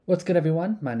What's good,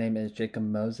 everyone? My name is Jacob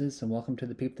Moses, and welcome to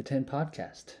the Peep the Tin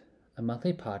podcast, a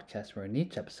monthly podcast where in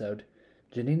each episode,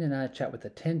 Janine and I chat with a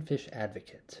tin fish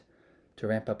advocate to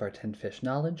ramp up our tin fish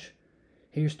knowledge,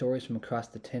 hear stories from across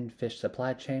the tin fish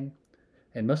supply chain,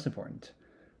 and most important,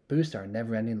 boost our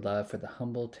never ending love for the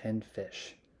humble tin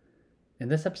fish. In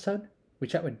this episode, we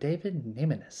chat with David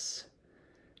Neimanis.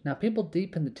 Now, people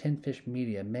deep in the tin fish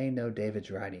media may know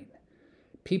David's writing.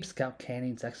 Peep Scout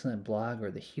Canning's excellent blog,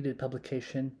 or the Heated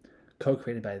publication,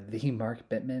 co-created by the Mark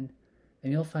Bittman,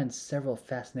 and you'll find several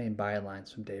fascinating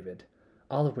bylines from David,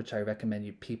 all of which I recommend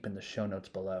you peep in the show notes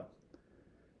below.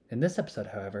 In this episode,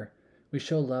 however, we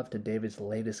show love to David's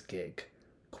latest gig,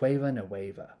 Cueva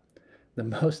Nueva, the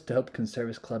most dope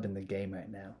conservice club in the game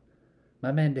right now.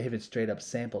 My man David straight up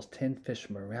samples tin fish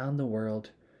from around the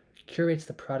world, curates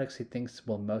the products he thinks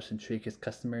will most intrigue his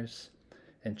customers,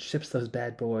 and ships those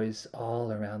bad boys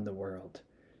all around the world,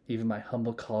 even my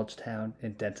humble college town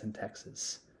in Denton,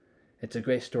 Texas. It's a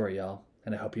great story, y'all,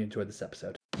 and I hope you enjoyed this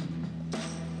episode.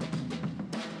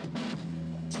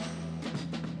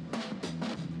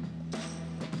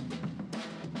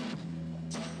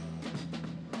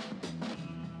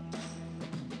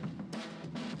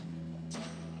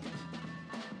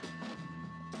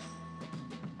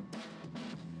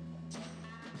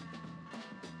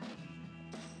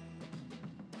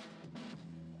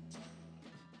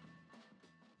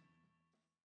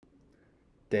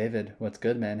 David, what's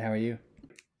good, man? How are you?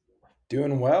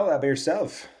 Doing well. How about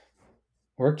yourself?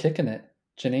 We're kicking it.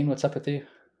 Janine, what's up with you?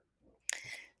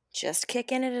 Just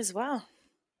kicking it as well.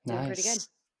 Doing pretty good.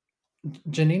 Nice.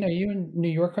 Janine, are you in New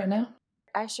York right now?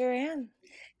 I sure am.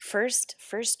 First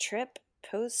trip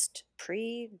post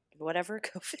pre whatever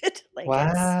COVID. It's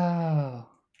Wow.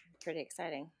 pretty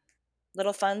exciting.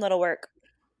 Little fun, little work.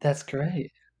 That's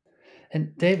great.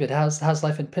 And David, how's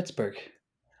life in Pittsburgh?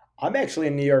 I'm actually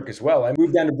in New York as well. I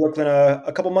moved down to Brooklyn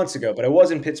a couple months ago, but I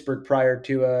was in Pittsburgh prior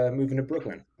to moving to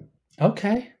Brooklyn.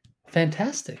 Okay,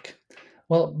 fantastic.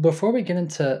 Well, before we get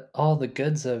into all the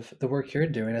goods of the work you're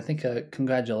doing, I think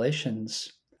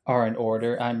congratulations are in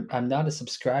order. I'm not a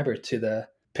subscriber to the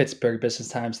Pittsburgh Business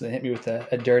Times. They hit me with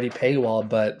a dirty paywall,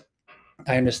 but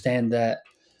I understand that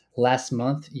last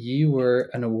month you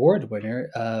were an award winner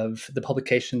of the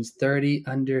publication's 30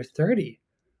 Under 30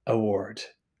 award.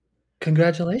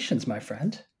 Congratulations, my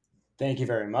friend. Thank you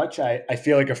very much. I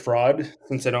feel like a fraud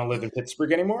since I don't live in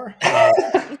Pittsburgh anymore.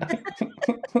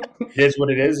 It is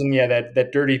what it is, and yeah,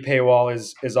 that dirty paywall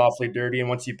is awfully dirty. And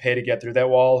once you pay to get through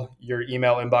that wall, your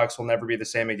email inbox will never be the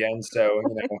same again. So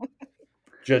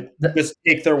just The- just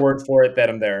take their word for it that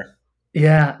I'm there.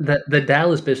 Yeah, the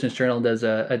Dallas Business Journal does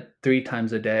a 3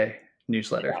 times a day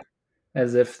newsletter,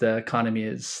 as if the economy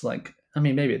is like. I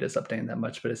mean, maybe it is updating that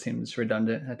much, but it seems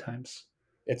redundant at times.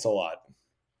 It's a lot.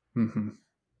 Hmm.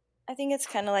 I think it's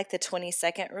kind of like the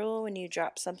 20-second rule when you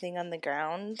drop something on the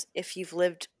ground. If you've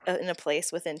lived in a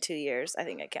place within 2 years, I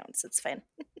think it counts. It's fine.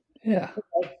 Yeah,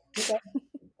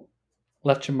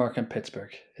 left your mark on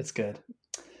Pittsburgh. It's good.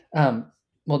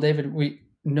 Well, David, we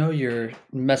know you're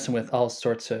messing with all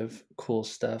sorts of cool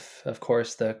stuff. Of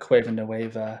course, the Cueva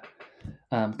Nueva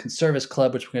Conservice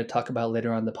Club, which we're going to talk about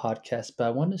later on in the podcast. But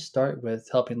I want to start with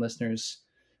helping listeners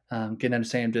get an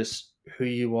understanding of just who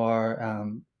you are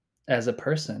as a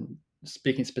person,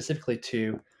 speaking specifically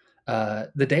to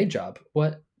the day job.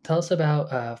 Tell us about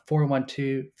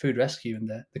 412 Food Rescue and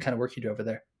the kind of work you do over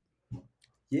there.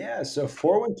 Yeah, so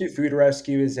 412 Food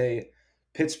Rescue is a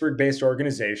Pittsburgh based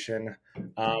organization.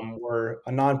 We're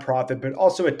a nonprofit, but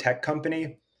also a tech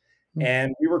company. Hmm.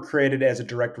 And we were created as a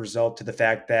direct result to the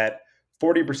fact that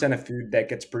 40% of food that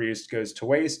gets produced goes to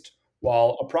waste,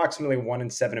 while approximately 1 in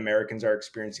 7 Americans are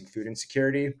experiencing food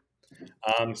insecurity.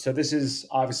 So, this is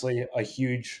obviously a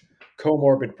huge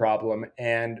comorbid problem.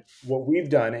 And what we've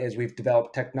done is we've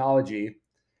developed technology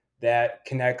that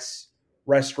connects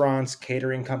restaurants,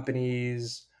 catering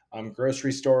companies,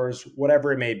 grocery stores,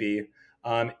 whatever it may be.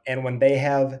 And when they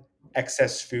have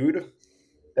excess food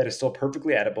that is still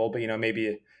perfectly edible, but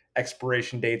maybe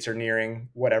expiration dates are nearing,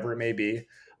 whatever it may be,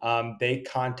 they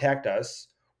contact us.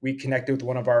 We connected with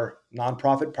one of our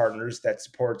nonprofit partners that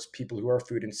supports people who are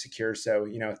food insecure. So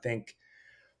think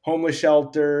homeless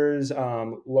shelters,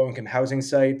 low income housing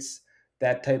sites,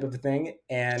 that type of thing.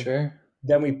 And Sure.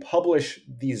 then we publish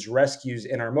these rescues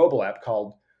in our mobile app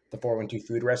called the 412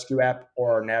 Food Rescue app,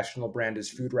 or our national brand is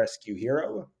Food Rescue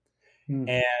Hero. Hmm.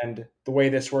 And the way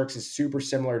this works is super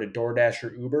similar to DoorDash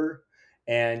or Uber.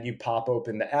 And you pop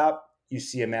open the app, you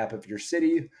see a map of your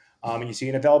city, and you see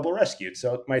an available rescue.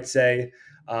 So it might say,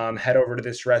 head over to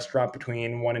this restaurant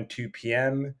between 1 and 2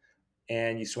 p.m.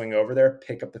 And you swing over there,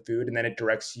 pick up the food, and then it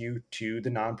directs you to the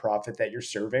nonprofit that you're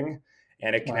serving.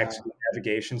 and it connects Wow. with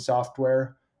navigation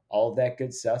software, all of that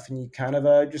good stuff. And you kind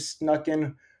of just snuck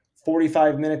in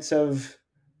 45 minutes of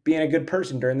being a good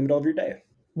person during the middle of your day.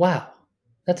 Wow.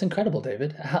 That's incredible,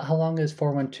 David. How long has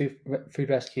 412 Food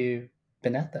Rescue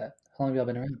been at that? How long have y'all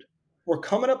been around? We're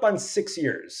coming up on 6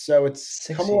 years, so it's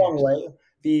come a 6 long years. way.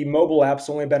 The mobile app's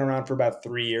only been around for about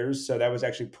 3 years, so that was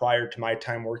actually prior to my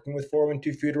time working with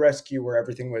 412 Food Rescue, where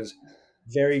everything was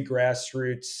very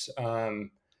grassroots.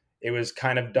 It was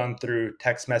kind of done through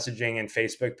text messaging and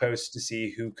Facebook posts to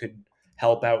see who could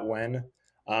help out when.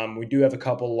 We do have a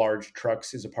couple large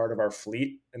trucks as a part of our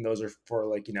fleet, and those are for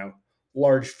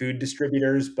large food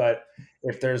distributors. But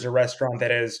if there's a restaurant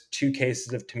that has 2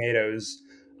 cases of tomatoes,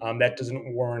 that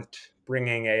doesn't warrant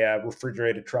bringing a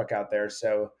refrigerated truck out there.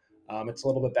 So it's a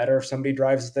little bit better if somebody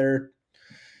drives their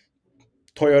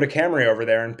Toyota Camry over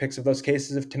there and picks up those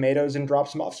cases of tomatoes and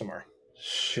drops them off somewhere.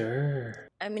 Sure.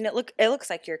 I mean, it looks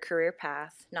like your career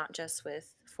path, not just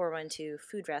with 412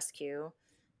 Food Rescue,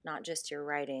 not just your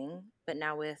writing, but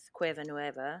now with Cueva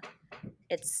Nueva.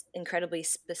 It's incredibly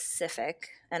specific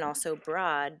and also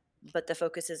broad, but the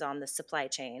focus is on the supply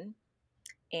chain.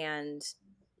 And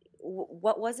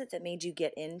what was it that made you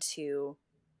get into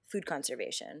food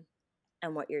conservation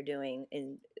and what you're doing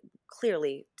in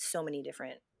clearly so many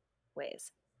different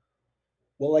ways?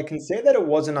 Well, I can say that it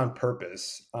wasn't on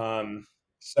purpose.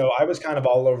 So I was kind of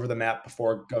all over the map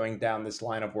before going down this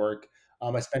line of work.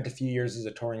 I spent a few years as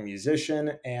a touring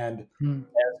musician, and Hmm.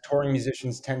 as touring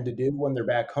musicians tend to do when they're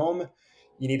back home,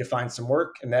 you need to find some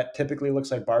work, and that typically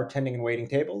looks like bartending and waiting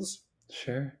tables.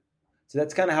 Sure. So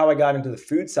that's kind of how I got into the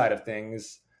food side of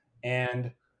things,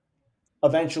 and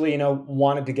eventually,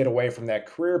 wanted to get away from that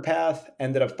career path.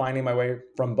 Ended up finding my way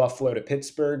from Buffalo to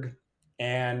Pittsburgh,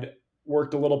 and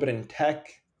worked a little bit in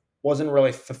tech. Wasn't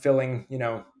really fulfilling,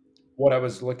 what I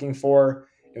was looking for.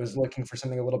 It was looking for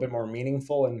something a little bit more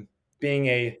meaningful, and being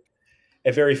a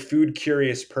very food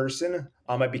curious person,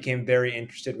 I became very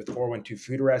interested with 412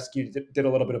 Food Rescue. Did a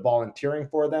little bit of volunteering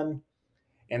for them,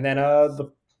 and then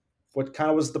the what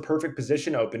kind of was the perfect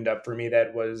position opened up for me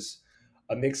that was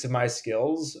a mix of my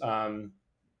skills,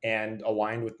 and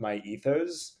aligned with my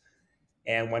ethos,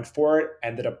 and went for it.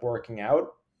 Ended up working out,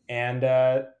 and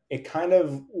it kind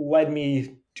of led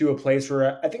me to a place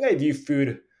where I think I view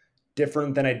food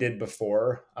different than I did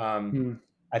before. Hmm.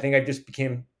 I think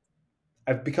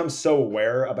I've become so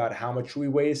aware about how much we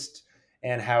waste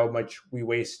and how much we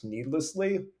waste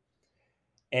needlessly.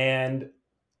 And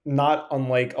not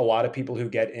unlike a lot of people who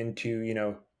get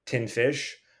into, tin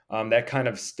fish, that kind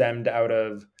of stemmed out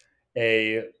of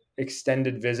a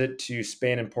extended visit to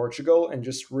Spain and Portugal, and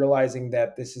just realizing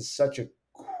that this is such a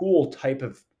cool type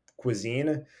of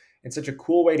cuisine and such a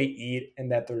cool way to eat, and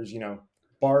that there's,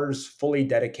 bars fully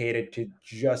dedicated to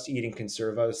just eating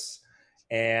conservas.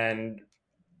 And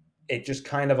it just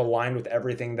kind of aligned with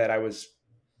everything that I was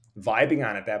vibing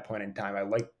on at that point in time. I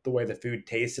liked the way the food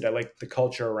tasted. I liked the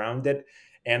culture around it,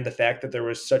 and the fact that there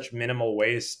was such minimal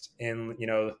waste in,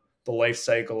 the life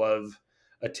cycle of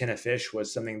a tin of fish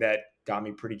was something that got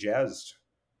me pretty jazzed.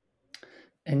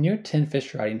 And your tin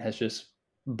fish writing has just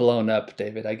blown up,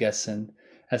 David, I guess, in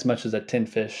as much as a tin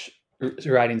fish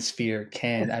writing sphere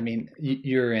can. I mean,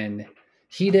 you're in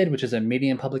Heated, which is a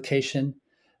medium publication.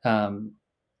 It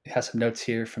has some notes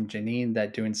here from Janine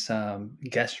that doing some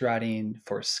guest writing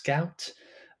for Scout.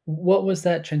 What was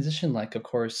that transition like? Of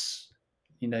course,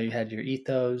 you had your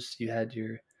ethos, you had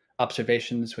your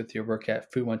observations with your work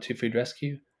at Food One Two Food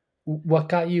Rescue. What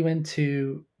got you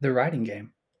into the writing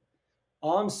game?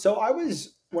 So I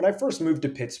was when I first moved to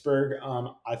Pittsburgh,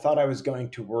 I thought I was going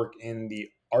to work in the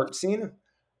art scene.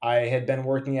 I had been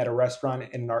working at a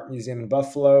restaurant in an art museum in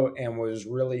Buffalo and was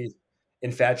really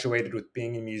infatuated with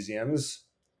being in museums.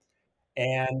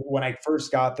 And when I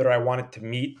first got there, I wanted to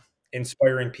meet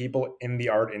inspiring people in the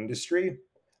art industry.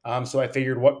 So I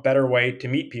figured, what better way to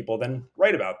meet people than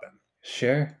write about them?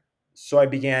 Sure. So I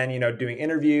began, doing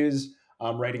interviews,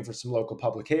 writing for some local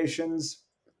publications.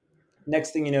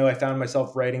 Next thing you know, I found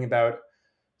myself writing about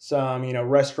some,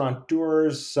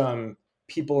 restaurateurs, some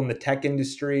people in the tech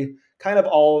industry, kind of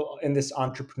all in this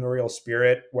entrepreneurial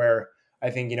spirit where I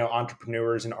think,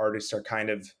 entrepreneurs and artists are kind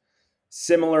of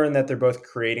similar in that they're both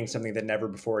creating something that never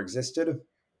before existed.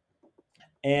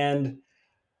 And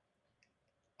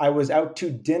I was out to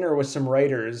dinner with some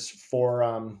writers for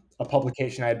a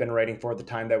publication I had been writing for at the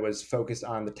time that was focused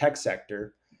on the tech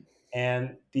sector.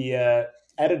 And the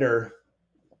editor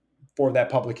for that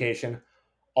publication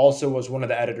also was one of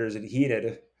the editors at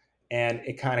Heated. And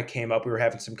it kind of came up. We were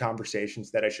having some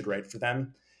conversations that I should write for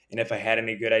them. And if I had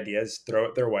any good ideas, throw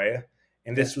it their way.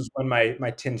 And Yeah. this was when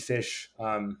my tin fish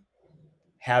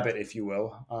habit, if you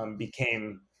will,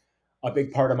 became a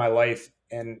big part of my life,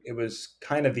 and it was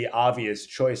kind of the obvious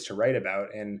choice to write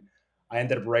about. And I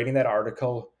ended up writing that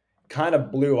article, kind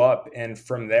of blew up, and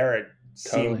from there it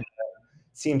Totally.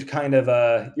 seemed kind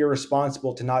of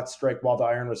irresponsible to not strike while the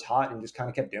iron was hot and just kind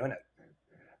of kept doing it.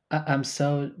 I'm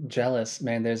so jealous,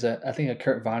 man. There's I think a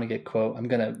Kurt Vonnegut quote. I'm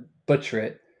gonna butcher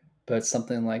it, but it's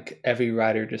something like every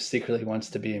writer just secretly wants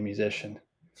to be a musician,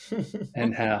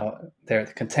 and how they're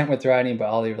content with writing, but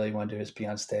all they really want to do is be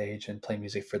on stage and play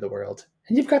music for the world.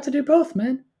 And you've got to do both,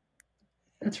 man.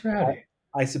 That's rowdy.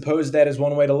 I suppose that is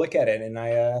one way to look at it, and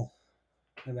I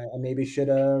maybe should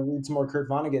read some more Kurt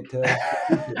Vonnegut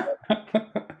to.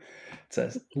 It's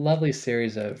a lovely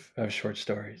series of short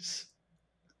stories.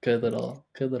 Good little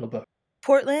book.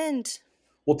 Portland.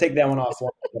 We'll take that one offline.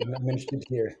 I'm interested to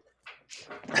hear.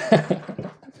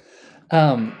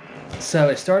 So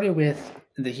it started with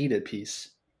the Heated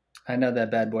piece. I know that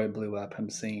bad boy blew up.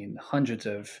 I'm seeing hundreds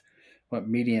of what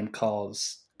Medium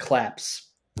calls claps,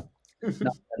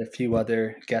 not a few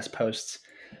other guest posts.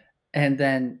 And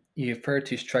then you refer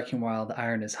to Striking While the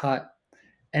Iron is Hot,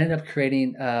 ended up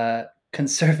creating a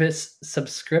Conservice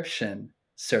subscription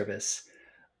service.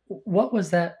 What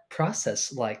was that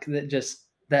process like?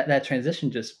 That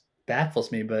transition just baffles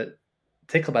me, but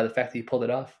tickled by the fact that you pulled it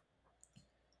off.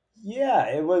 Yeah,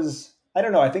 it was. I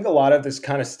don't know. I think a lot of this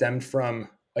kind of stemmed from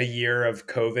a year of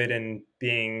COVID and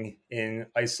being in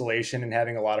isolation and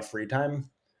having a lot of free time.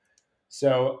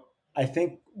 So I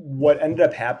think what ended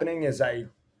up happening is I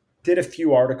did a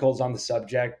few articles on the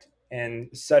subject, and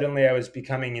suddenly I was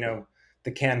becoming,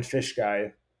 the canned fish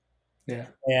guy. Yeah.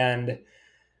 And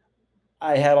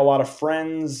I had a lot of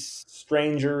friends,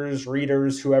 strangers,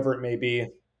 readers, whoever it may be,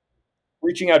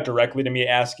 reaching out directly to me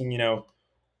asking,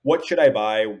 what should I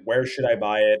buy? Where should I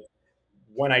buy it?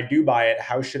 When I do buy it,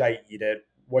 how should I eat it?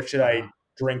 What should I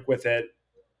drink with it?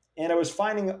 And I was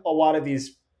finding a lot of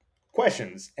these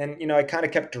questions. And, I kind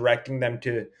of kept directing them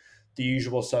to the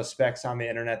usual suspects on the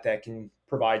internet that can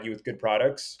provide you with good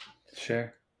products.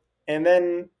 Sure. And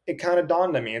then it kind of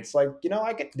dawned on me. It's like,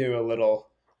 I could do a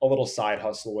little side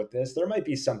hustle with this. There might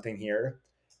be something here.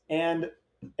 And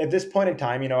at this point in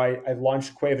time, I've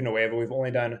launched Cueva Nueva. We've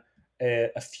only done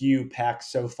a few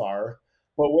packs so far.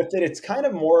 But with it, it's kind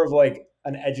of more of like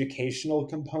an educational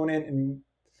component and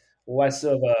less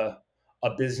of a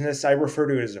business. I refer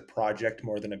to it as a project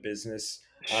more than a business.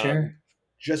 Sure.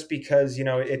 Just because,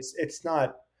 it's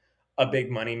not a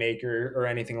big money maker or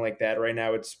anything like that right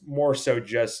now. It's more so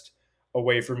just a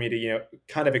way for me to,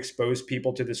 kind of expose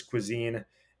people to this cuisine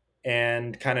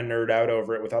and kind of nerd out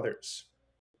over it with others.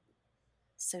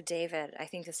 So, David, I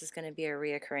think this is going to be a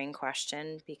reoccurring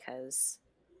question because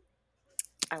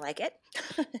I like it.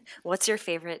 What's your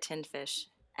favorite tinned fish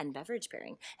and beverage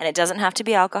pairing? And it doesn't have to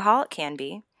be alcohol, it can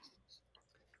be.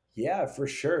 Yeah, for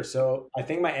sure. So I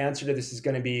think my answer to this is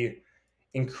going to be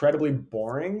incredibly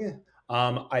boring.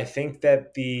 I think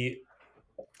that the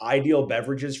ideal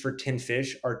beverages for tinned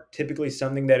fish are typically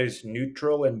something that is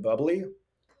neutral and bubbly.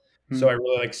 So I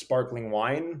really like sparkling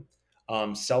wine,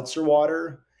 seltzer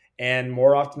water, and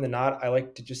more often than not, I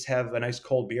like to just have a nice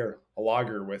cold beer, a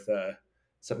lager with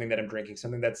something that I'm drinking,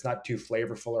 something that's not too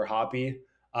flavorful or hoppy.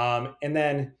 And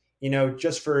then,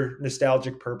 just for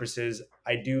nostalgic purposes,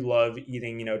 I do love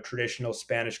eating, traditional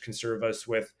Spanish conservas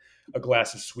with a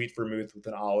glass of sweet vermouth with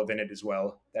an olive in it as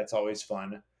well. That's always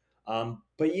fun.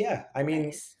 But yeah, I mean,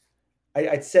 Nice.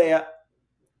 I'd say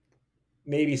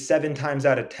maybe 7 times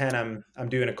out of 10, I'm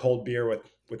doing a cold beer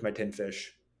with my tin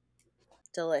fish.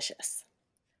 Delicious.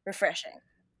 Refreshing.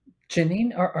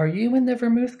 Janine, are you in the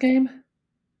vermouth game?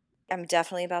 I'm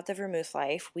definitely about the vermouth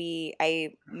life.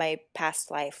 My past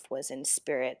life was in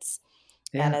spirits.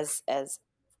 And Yeah. as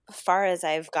far as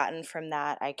I've gotten from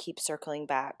that, I keep circling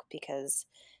back because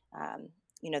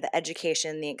the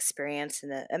education, the experience,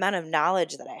 and the amount of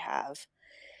knowledge that I have.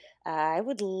 I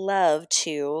would love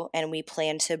to, and we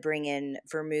plan to bring in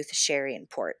vermouth, sherry, and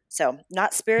port. So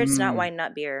not spirits, not Mm, wine,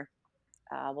 not beer.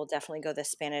 We'll definitely go the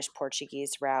Spanish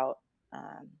Portuguese route.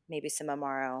 Maybe some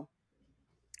Amaro.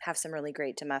 Have some really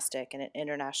great domestic and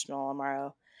international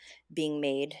Amaro being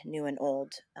made, new and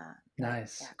old. Yeah,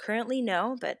 nice. currently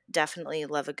no, but definitely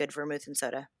love a good vermouth and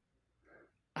soda.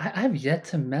 I've yet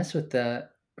to mess with the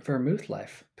vermouth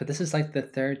life, but this is like the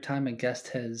third time a guest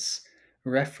has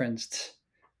referenced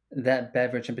that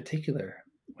beverage in particular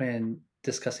when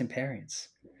discussing pairings.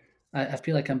 I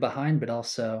feel like I'm behind, but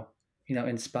also,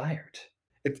 inspired.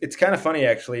 It's kind of funny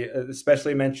actually,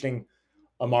 especially mentioning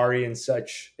Amari and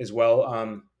such as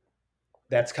well.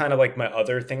 That's kind of like my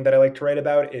other thing that I like to write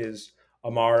about is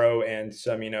Amaro and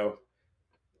some,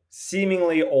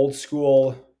 seemingly old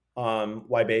school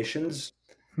libations.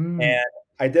 Hmm. And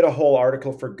I did a whole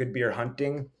article for Good Beer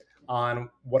Hunting on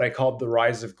what I called the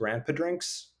rise of grandpa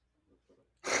drinks,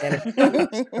 and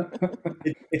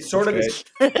it's That's sort of great.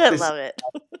 I this love it.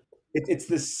 it's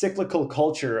this cyclical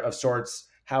culture of sorts.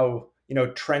 How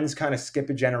trends kind of skip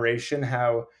a generation.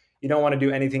 How you don't want to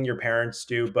do anything your parents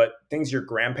do, but things your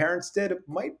grandparents did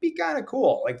might be kind of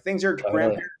cool. Like things your Totally.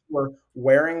 grandparents were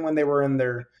wearing when they were in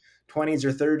their 20s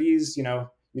or 30s.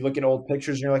 You look at old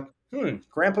pictures and you're like,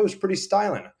 grandpa was pretty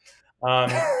styling.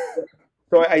 Um,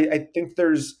 so I think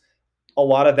there's a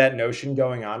lot of that notion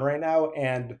going on right now.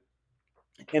 And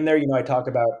in there, I talk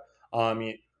about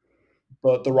um,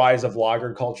 the rise of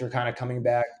lager culture kind of coming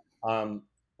back. Um,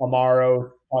 Amaro,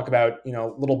 talk about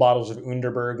little bottles of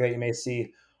Underberg that you may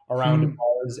see around Hmm.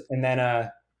 bars, and then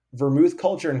vermouth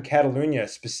culture in Catalonia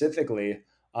specifically.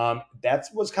 That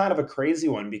was kind of a crazy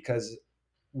one because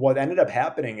what ended up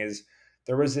happening is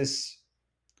there was this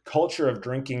culture of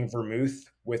drinking vermouth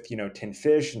with tin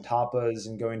fish and tapas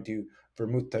and going to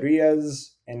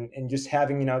vermuterias and just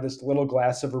having this little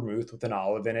glass of vermouth with an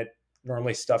olive in it,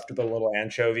 normally stuffed with a little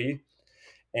anchovy,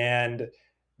 and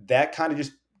that kind of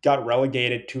just got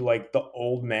relegated to like the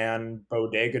old man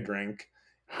bodega drink.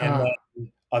 And Huh.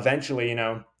 then eventually,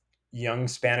 young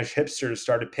Spanish hipsters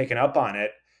started picking up on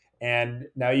it. And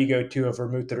now you go to a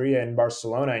vermuteria in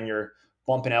Barcelona and you're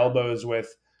bumping elbows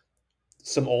with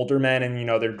some older men and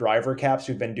their driver caps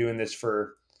who've been doing this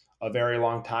for a very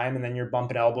long time, and then you're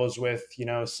bumping elbows with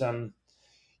some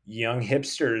young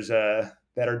hipsters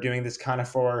that are doing this kind of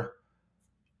for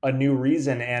a new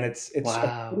reason, and it's a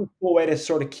Wow. pretty cool way to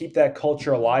sort of keep that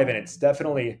culture alive, and it's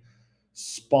definitely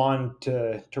spawned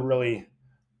to really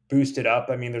boost it up.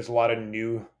 I mean, there's a lot of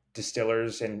new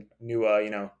distillers and new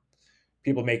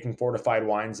people making fortified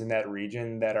wines in that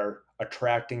region that are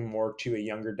attracting more to a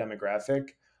younger demographic.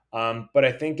 But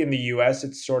I think in the US,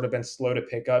 it's sort of been slow to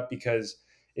pick up because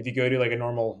if you go to like a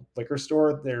normal liquor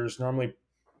store, there's normally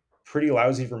pretty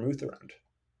lousy vermouth around.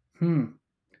 Hmm.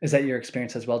 Is that your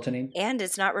experience as well, Janine? And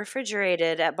it's not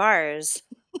refrigerated at bars.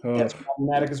 That's Oh.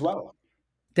 problematic as well.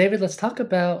 David, let's talk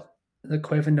about the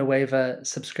Cueva Nueva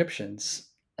subscriptions.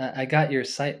 I got your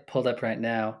site pulled up right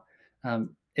now.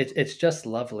 It's just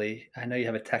lovely. I know you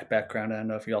have a tech background. I don't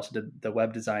know if you also did the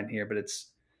web design here, but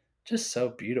it's just so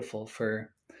beautiful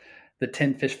for the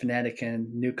Tin Fish fanatic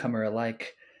and newcomer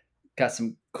alike. Got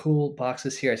some cool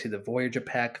boxes here. I see the Voyager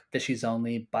pack, Fishies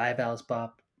Only, Bivalves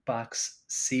box,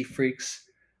 Sea Freaks.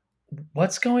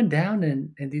 What's going down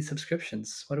in these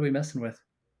subscriptions? What are we messing with?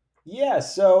 Yeah,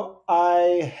 so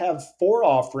I have four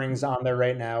offerings on there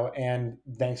right now, and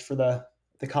thanks for the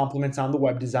compliments on the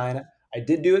web design. I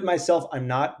did do it myself. I'm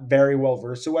not very well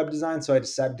versed in web design, so I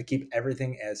decided to keep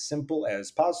everything as simple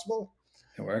as possible.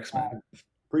 It works, man.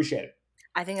 Appreciate it.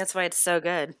 I think that's why it's so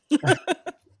good.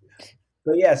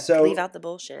 But yeah, Leave so out the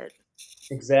bullshit.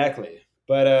 exactly.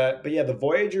 But yeah, the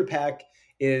Voyager pack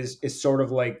is sort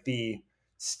of like the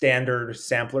standard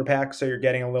sampler pack, so you're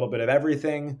getting a little bit of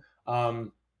everything.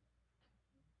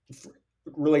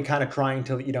 Really kind of trying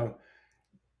to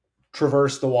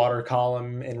traverse the water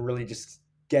column and really just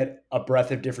get a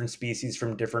breadth of different species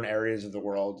from different areas of the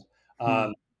world. Hmm.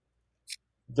 Um,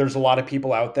 there's a lot of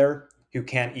people out there who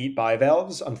can't eat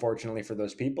bivalves, unfortunately for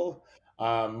those people,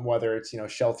 whether it's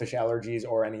shellfish allergies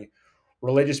or any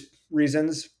religious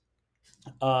reasons.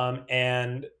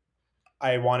 And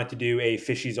I wanted to do a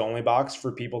fishies only box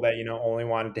for people that only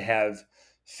wanted to have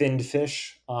finned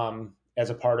fish as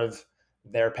a part of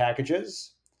their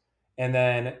packages. And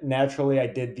then naturally, I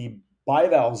did the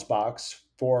bivalves box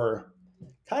for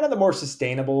kind of the more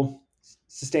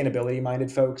sustainability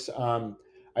minded folks.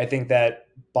 I think that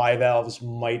bivalves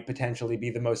might potentially be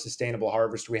the most sustainable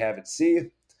harvest we have at sea.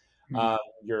 Hmm.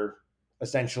 You're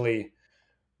essentially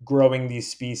growing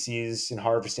these species and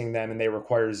harvesting them, and they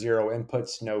require zero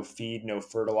inputs, no feed, no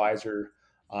fertilizer,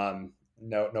 no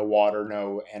water,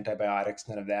 no antibiotics,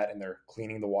 none of that, and they're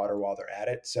cleaning the water while they're at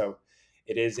it. So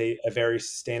it is a very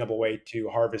sustainable way to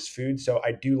harvest food. So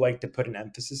I do like to put an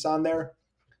emphasis on there.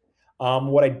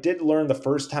 What I did learn the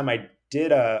first time I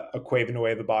did a Cueva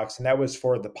Nueva box, and that was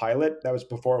for the pilot, that was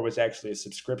before it was actually a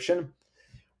subscription,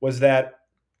 was that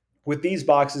with these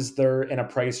boxes, they're in a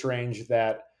price range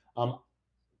that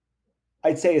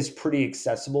I'd say is pretty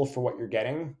accessible for what you're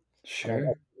getting.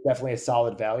 Sure. Definitely a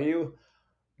solid value,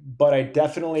 but I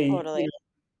definitely, Totally.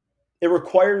 it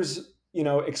requires,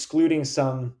 excluding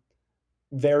some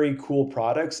very cool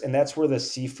products. And that's where the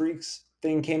Sea Freaks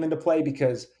thing came into play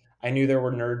because I knew there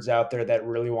were nerds out there that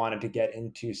really wanted to get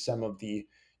into some of the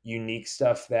unique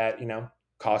stuff that,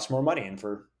 costs more money and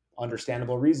for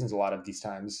understandable reasons a lot of these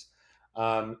times.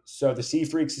 So the Sea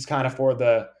Freaks is kind of for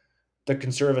the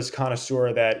conservative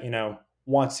connoisseur that,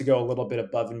 wants to go a little bit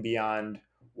above and beyond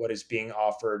what is being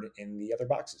offered in the other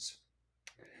boxes.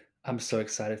 I'm so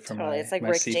excited for Totally. It's like my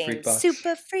Rick Sea Freak James. box.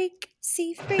 Super freak,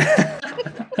 sea freak.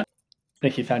 I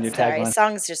think you found your Sorry, tagline.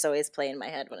 songs just always play in my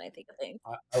head when I think of things.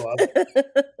 I love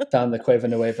it. Found the Cueva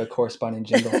Nueva corresponding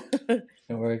jingle.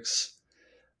 It works.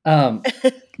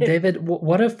 David,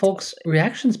 what have folks'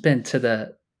 reactions been to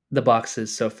the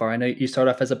boxes so far? I know you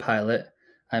started off as a pilot.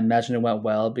 I imagine it went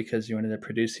well because you ended up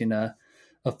producing a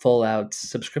full out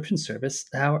subscription service.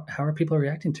 How are people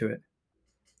reacting to it?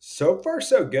 So far,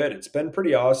 so good. It's been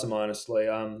pretty awesome, honestly.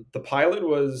 The pilot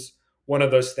was one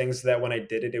of those things that when I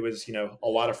did it, it was, a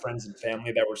lot of friends and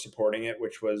family that were supporting it,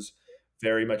 which was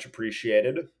very much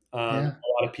appreciated. Yeah. A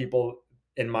lot of people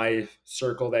in my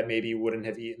circle that maybe wouldn't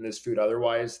have eaten this food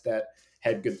otherwise that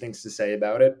had good things to say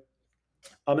about it.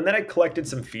 And then I collected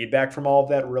some feedback from all of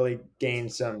that, really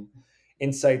gained some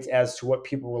insights as to what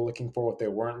people were looking for, what they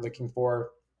weren't looking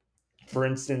for. For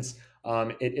instance,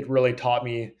 it really taught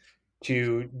me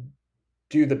to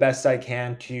do the best I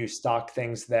can to stock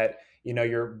things that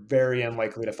you're very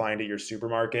unlikely to find at your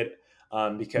supermarket,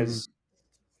 Mm, because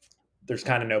there's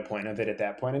kind of no point of it at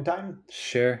that point in time.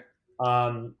 sure.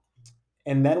 Um,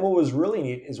 and then what was really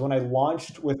neat is when I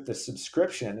launched with the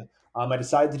subscription, I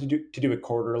decided to do it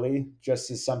quarterly, just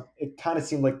as it kind of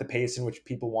seemed like the pace in which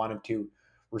people wanted to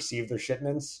receive their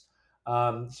shipments.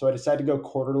 So I decided to go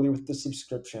quarterly with the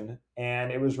subscription,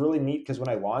 and it was really neat because when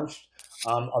I launched,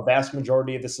 a vast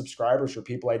majority of the subscribers were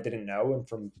people I didn't know and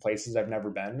from places I've never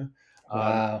been. Um,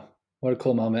 Wow. What a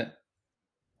cool moment.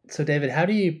 So, David, how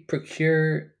do you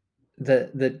procure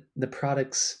the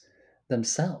products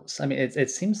themselves? I mean, it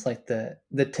seems like the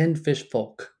tin fish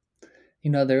folk,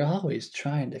 they're always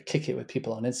trying to kick it with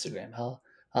people on Instagram.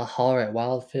 I'll holler at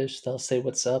Wildfish. They'll say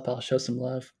what's up. I'll show some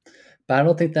love, but I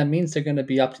don't think that means they're going to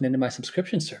be opting into my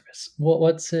subscription service.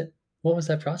 What's it? What was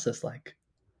that process like?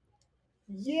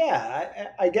 Yeah,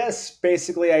 I guess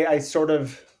basically I sort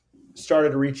of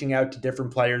started reaching out to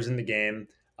different players in the game,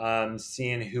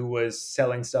 seeing who was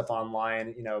selling stuff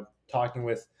online, talking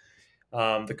with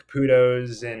the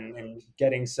Caputos and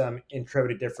getting some intro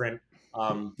to different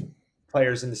um,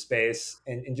 players in the space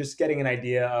and just getting an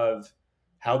idea of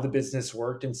how the business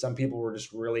worked. And some people were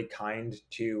just really kind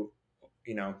to,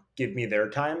 give me their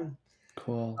time.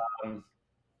 Cool. Um,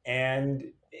 and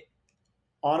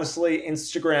honestly,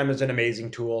 Instagram is an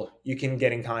amazing tool. You can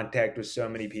get in contact with so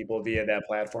many people via that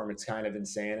platform. It's kind of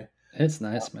insane. It's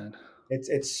nice, man.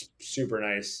 It's super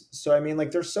nice. So I mean,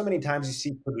 like, there's so many times you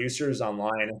see producers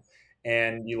online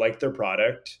and you like their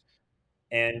product,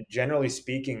 and generally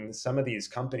speaking, some of these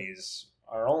companies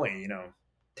are only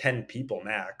 10 people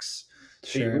max.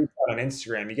 So you Sure. reach out on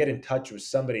Instagram, you get in touch with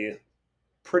somebody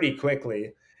pretty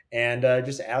quickly, and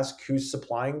just ask who's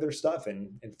supplying their stuff and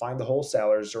find the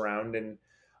wholesalers around and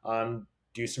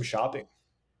do some shopping.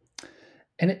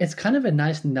 And it's kind of a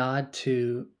nice nod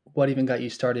to what even got you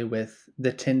started with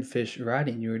the tin fish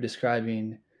writing. You were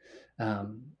describing,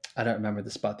 I don't remember the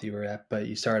spot that you were at, but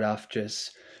you started off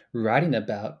just writing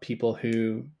about people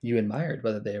who you admired,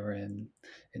 whether they were in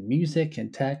music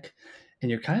and tech. And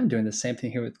you're kind of doing the same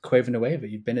thing here with Cueva Nueva.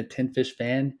 You've been a tin fish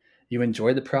fan. You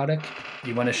enjoy the product.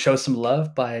 You want to show some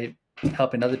love by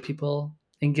helping other people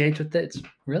engage with it. It's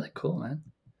really cool, man.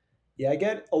 Yeah, I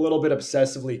get a little bit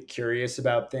obsessively curious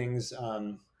about things.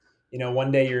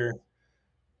 One day you're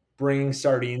bringing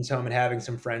sardines home and having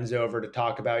some friends over to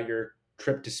talk about your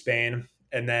trip to Spain,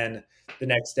 and then the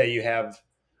next day you have,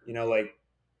 like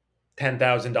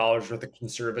 $10,000 worth of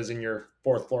conservas in your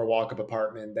fourth floor walk up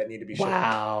apartment that need to be shipped.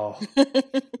 Wow.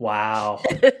 Wow.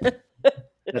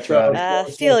 That's So rad.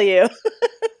 Feel you.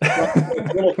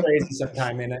 it's a little crazy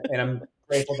sometimes, and I'm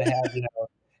grateful to have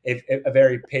a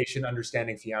very patient,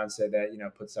 understanding fiance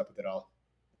that puts up with it all.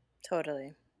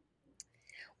 Totally.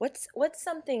 What's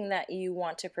something that you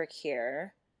want to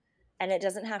procure? And it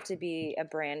doesn't have to be a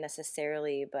brand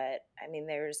necessarily, but I mean,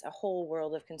 there's a whole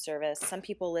world of conservice. Some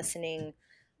people listening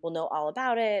will know all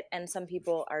about it, and some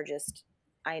people are just,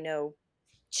 I know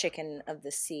chicken of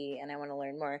the sea and I want to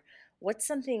learn more. What's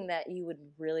something that you would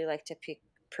really like to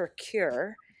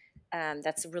procure,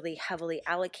 that's really heavily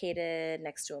allocated,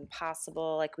 next to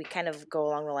impossible? Like, we kind of go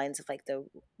along the lines of like the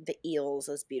eels,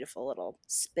 those beautiful little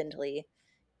spindly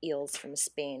eels from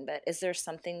Spain. But is there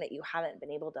something that you haven't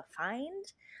been able to find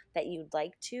that you'd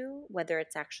like to, whether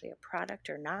it's actually a product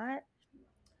or not?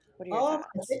 What are your I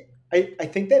thoughts? think I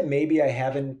think that maybe I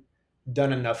haven't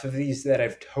done enough of these that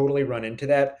I've totally run into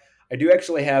that. I do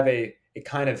actually have a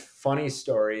kind of funny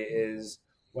story. Is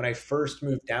when I first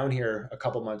moved down here a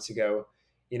couple months ago,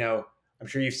 I'm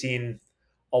sure you've seen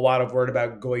a lot of word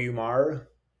about Goyumar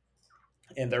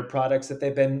and their products that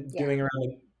they've been Yeah. doing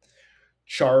around.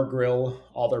 char grill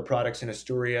all their products in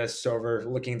Asturias, so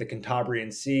overlooking the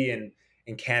Cantabrian Sea, and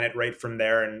can it right from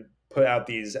there and put out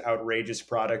these outrageous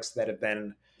products that have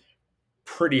been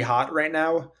pretty hot right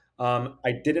now.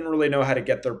 I didn't really know how to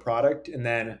get their product, and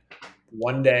then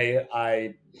one day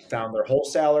I found their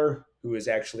wholesaler, who is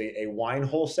actually a wine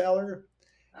wholesaler,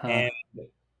 Huh. and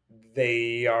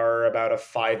they are about a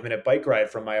 5 minute bike ride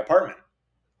from my apartment.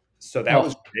 So that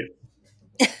was Oh,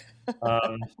 great.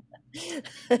 Um,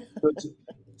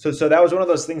 so that was one of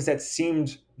those things that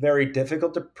seemed very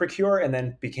difficult to procure and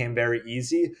then became very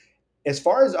easy. As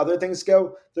far as other things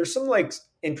go, there's some like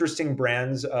interesting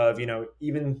brands of,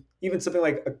 even something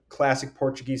like a classic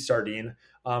Portuguese sardine.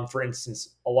 For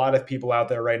instance, a lot of people out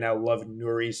there right now love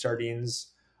Nuri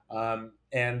sardines,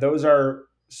 and those are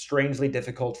strangely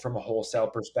difficult from a wholesale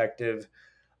perspective.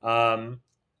 Um,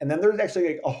 and then there's actually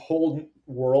like a whole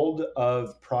world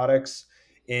of products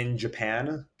in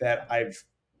Japan that I've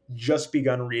just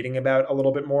begun reading about a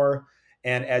little bit more.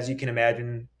 And as you can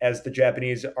imagine, as the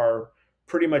Japanese are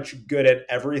pretty much good at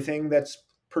everything that's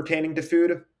pertaining to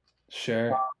food,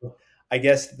 sure. I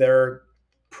guess they're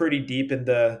pretty deep in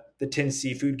the tin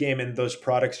seafood game, and those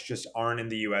products just aren't in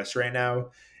the U.S. right now.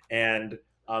 And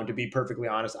to be perfectly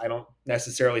honest, I don't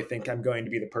necessarily think I'm going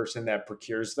to be the person that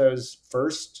procures those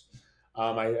first.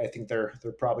 I think they're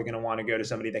probably going to want to go to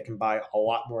somebody that can buy a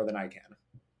lot more than I can.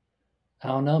 I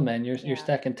don't know, man. You're Yeah.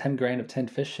 stacking 10 grand of 10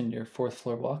 fish in your fourth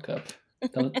floor walk up.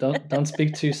 Don't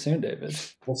speak too soon, David.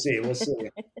 We'll see. We'll see.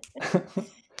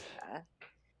 Yeah.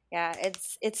 Yeah,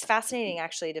 it's fascinating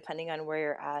actually, depending on where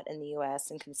you're at in the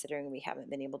US and considering we haven't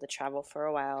been able to travel for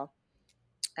a while.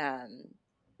 Um,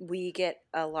 we get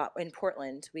a lot in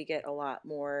Portland, we get a lot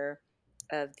more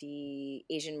of the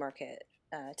Asian market,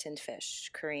 tinned fish,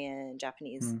 Korean,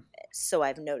 Japanese. Hmm. So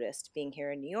I've noticed being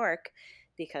here in New York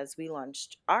because we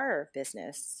launched our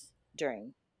business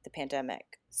during the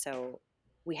pandemic. So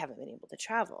we haven't been able to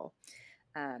travel.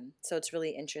 So it's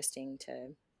really interesting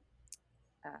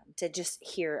to just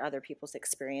hear other people's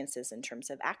experiences in terms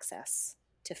of access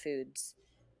to foods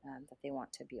that they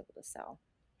want to be able to sell.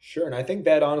 Sure. And I think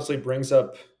that honestly brings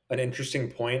up an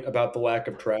interesting point about the lack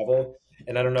of travel.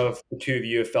 And I don't know if the two of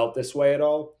you have felt this way at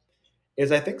all.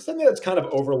 Is I think something that's kind of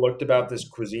overlooked about this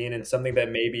cuisine, and something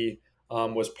that maybe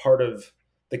was part of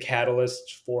the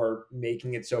catalyst for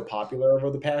making it so popular over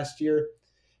the past year,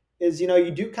 is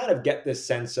you do kind of get this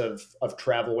sense of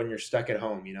travel when you're stuck at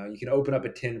home. You can open up a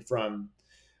tin from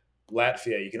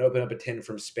Latvia, you can open up a tin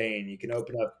from Spain, you can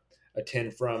open up a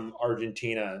tin from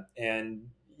Argentina, and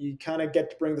you kind of get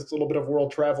to bring this little bit of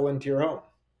world travel into your home.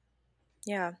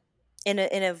 Yeah, in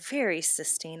a very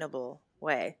sustainable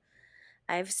way.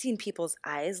 I've seen people's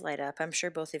eyes light up. I'm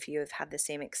sure both of you have had the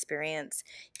same experience.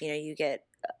 You get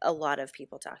a lot of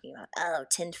people talking about, oh,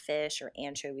 tinned fish or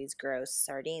anchovies, gross,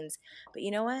 sardines. But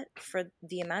you know what? For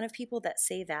the amount of people that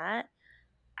say that,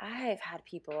 I've had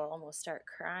people almost start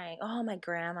crying. Oh, my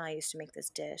grandma used to make this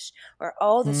dish, or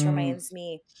oh, this Hmm. reminds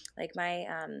me. Like my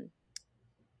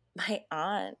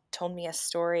aunt told me a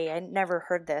story. I never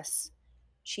heard this.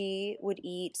 She would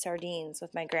eat sardines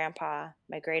with my grandpa,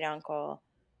 my great uncle,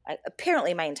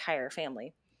 apparently my entire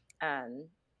family. Um,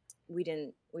 we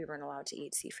weren't allowed to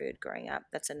eat seafood growing up.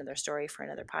 That's another story for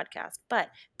another podcast. But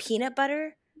peanut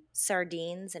butter,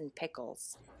 sardines, and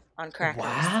pickles on crackers.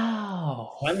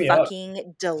 Wow. Sign me up.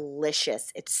 Fucking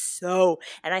delicious. It's so,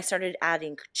 and I started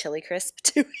adding chili crisp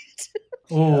to it because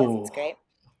it's Ooh. great.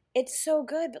 It's so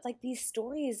good, but like these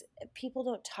stories, people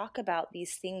don't talk about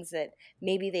these things that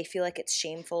maybe they feel like it's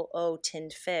shameful. Oh,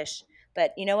 tinned fish.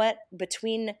 But you know what?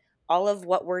 Between all of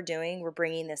what we're doing, we're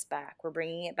bringing this back. We're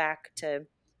bringing it back to,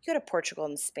 you go to Portugal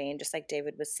and Spain, just like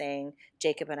David was saying.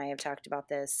 Jacob and I have talked about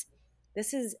this.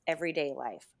 This is everyday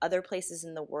life. Other places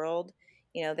in the world,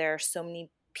 there are so many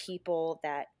people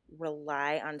that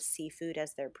rely on seafood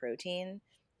as their protein,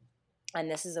 and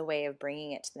this is a way of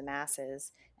bringing it to the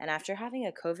masses. And after having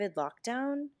a COVID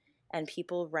lockdown and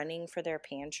people running for their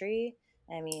pantry,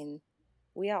 I mean,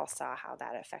 we all saw how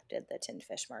that affected the tinned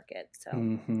fish market. So,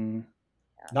 Hmm.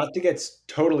 yeah. Not to get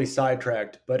totally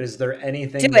sidetracked, but is there Do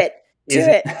anything that it. Do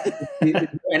isn't it. is there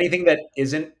anything that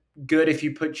isn't good if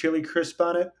you put chili crisp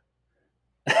on it?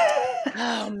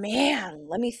 Oh man,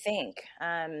 let me think.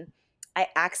 I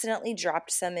accidentally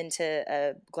dropped some into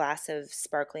a glass of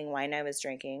sparkling wine I was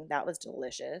drinking. That was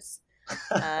delicious.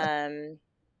 Um,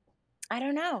 I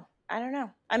don't know. I don't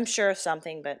know. I'm sure of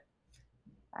something, but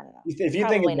I don't know. If you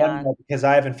think it's Probably not. one, because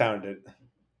I haven't found it.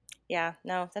 Yeah,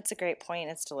 no, that's a great point.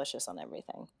 It's delicious on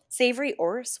everything, savory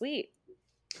or sweet.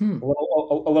 Hmm.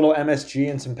 A little MSG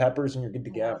and some peppers, and you're good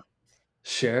to Yeah, go.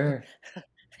 Sure.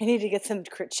 I need to get some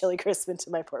chili crisp into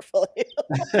my portfolio.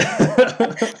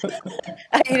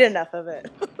 I eat enough of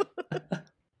it.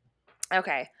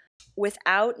 Okay.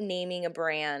 Without naming a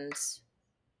brand,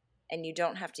 and you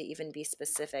don't have to even be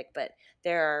specific, but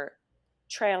there are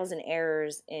trials and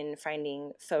errors in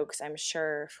finding folks, I'm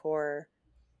sure, for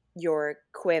your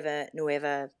Cueva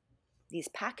Nueva, these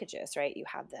packages, right? You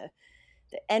have the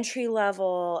entry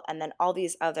level and then all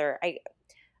these other,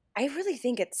 I really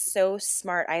think it's so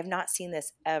smart. I have not seen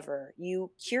this ever.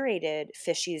 You curated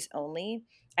fishies only.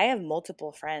 I have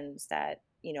multiple friends that,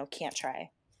 can't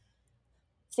try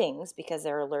things because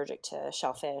they're allergic to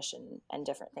shellfish and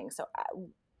different things. So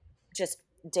just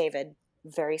David,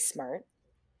 very smart,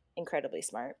 incredibly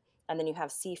smart. And then you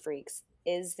have Sea Freaks.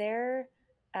 Is there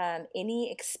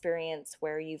any experience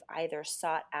where you've either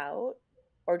sought out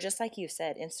or just like you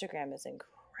said, Instagram is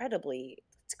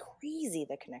it's crazy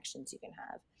the connections you can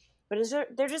have. But is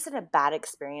there just in a bad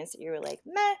experience that you were like,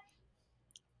 meh,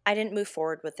 I didn't move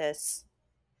forward with this?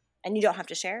 And you don't have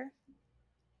to share,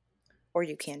 or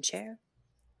you can share.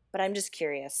 But I'm just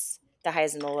curious, the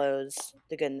highs and the lows,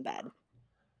 the good and the bad.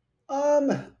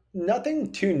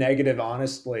 Nothing too negative,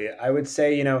 honestly. I would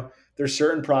say, there's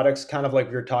certain products, kind of like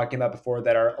we were talking about before,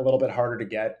 that are a little bit harder to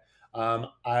get.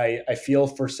 I feel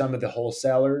for some of the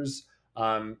wholesalers,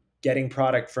 getting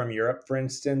product from Europe, for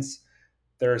instance.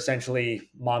 They're essentially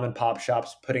mom and pop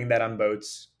shops putting that on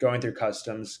boats, going through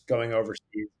customs, going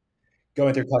overseas,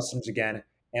 going through customs again.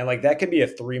 And like that could be a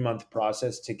 3-month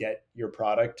process to get your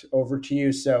product over to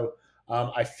you. So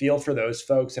I feel for those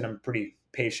folks, and I'm pretty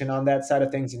patient on that side of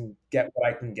things and get what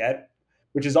I can get,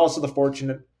 which is also the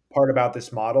fortunate part about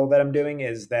this model that I'm doing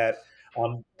is that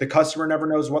the customer never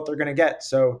knows what they're going to get.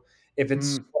 So if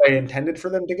it's what I intended for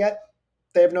them to get,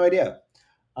 they have no idea.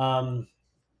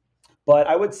 But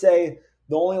I would say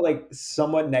the only like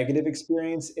somewhat negative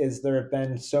experience is there have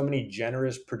been so many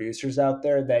generous producers out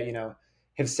there that,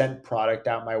 have sent product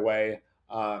out my way,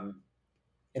 and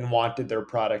wanted their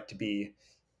product to be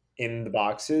in the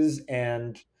boxes.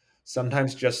 And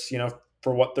sometimes just,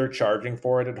 for what they're charging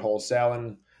for it at wholesale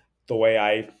and the way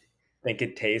I think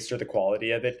it tastes or the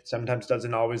quality of it sometimes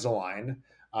doesn't always align.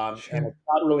 And it's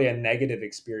not really a negative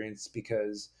experience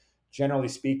because generally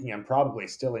speaking, I'm probably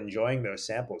still enjoying those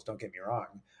samples. Don't get me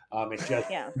wrong. It's just,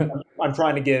 Yeah. I'm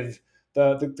trying to give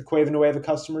the Cueva Nueva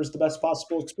customers the best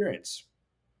possible experience.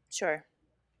 Sure.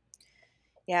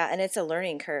 Yeah, and it's a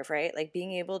learning curve, right? Like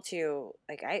being able to,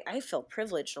 like, I feel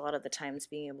privileged a lot of the times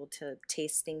being able to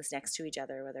taste things next to each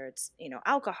other, whether it's,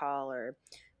 alcohol or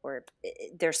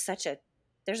there's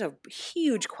a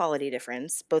huge quality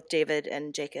difference. Both David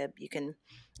and Jacob, you can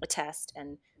attest.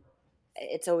 And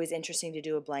it's always interesting to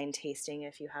do a blind tasting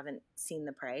if you haven't seen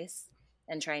the price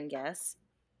and try and guess.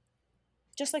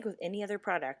 Just like with any other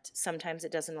product, sometimes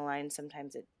it doesn't align,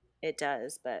 sometimes it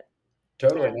does, but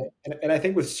Totally. And I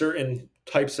think with certain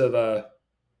types of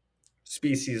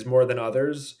species more than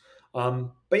others. But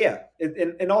yeah,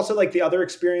 and also like the other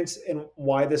experience and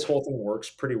why this whole thing works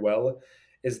pretty well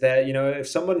is that, if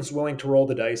someone's willing to roll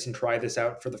the dice and try this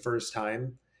out for the first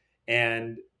time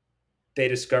and they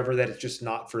discover that it's just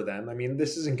not for them, I mean,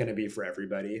 this isn't going to be for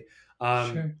everybody.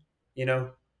 Sure. You know,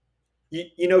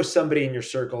 you know somebody in your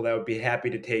circle that would be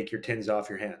happy to take your tins off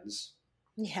your hands.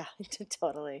 yeah,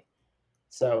 totally.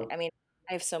 So, I mean,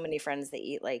 I have so many friends that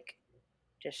eat like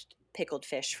just pickled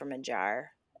fish from a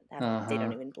jar. They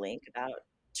don't even blink about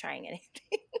trying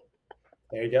anything,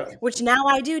 there you go. which now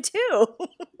I do too.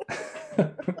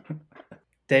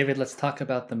 David, let's talk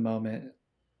about the moment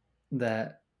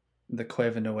that the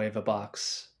Cueva Nueva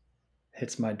box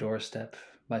hits my doorstep,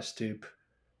 my stoop,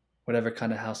 whatever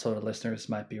kind of household our listeners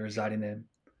might be residing in.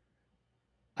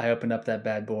 I open up that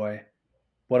bad boy.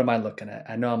 What am I looking at?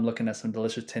 I know I'm looking at some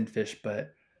delicious tin fish,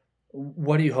 but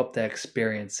what do you hope that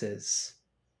experience is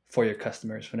for your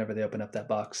customers whenever they open up that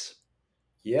box?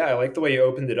 Yeah, I like the way you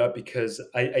opened it up because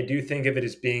I do think of it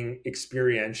as being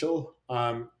experiential.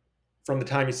 From the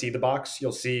time you see the box,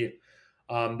 you'll see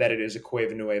that it is a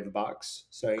Cueva Nueva box.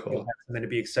 So you'll have Cool. something to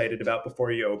be excited about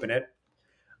before you open it.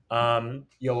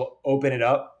 You'll open it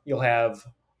up. You'll have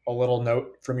a little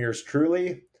note from yours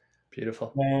truly.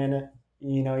 Beautiful. Then,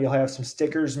 you'll have some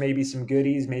stickers, maybe some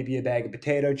goodies, maybe a bag of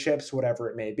potato chips, whatever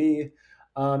it may be.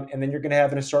 And then you're going to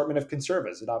have an assortment of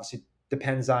conservas. It obviously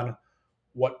depends on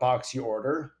what box you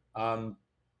order. But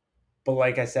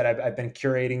like I said, I've been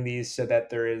curating these so that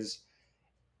there is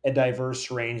a diverse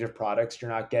range of products.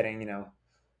 You're not getting,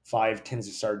 5 tins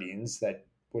of sardines. That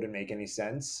wouldn't make any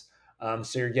sense.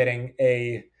 So you're getting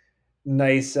a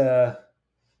nice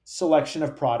selection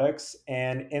of products.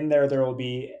 And in there will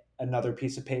be another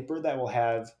piece of paper that will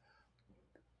have,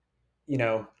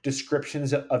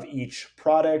 descriptions of each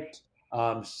product,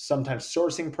 sometimes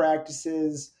sourcing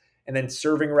practices, and then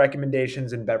serving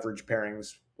recommendations and beverage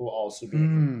pairings will also be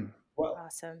included. Mm, Well,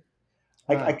 Awesome.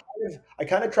 I wow.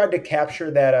 kind of tried to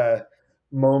capture that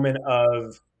moment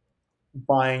of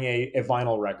buying a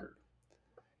vinyl record.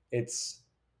 It's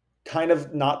kind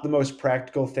of not the most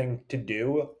practical thing to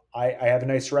do. I have a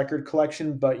nice record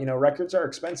collection, but records are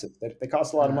expensive. They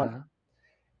cost a lot of money, Uh-huh.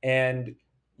 and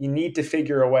you need to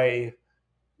figure a way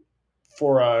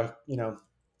for a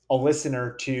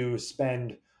listener to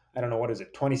spend, I don't know, what is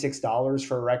it, $26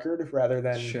 for a record rather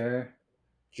than Sure.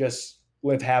 just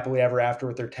live happily ever after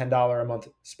with their $10 a month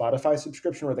Spotify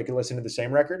subscription where they can listen to the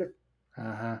same record.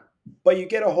 Uh-huh. But you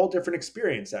get a whole different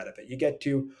experience out of it. You get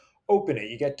to open it.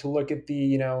 You get to look at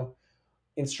the,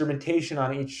 instrumentation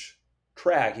on each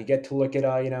track. You get to look at,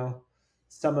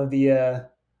 some of the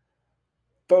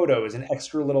photos and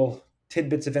extra little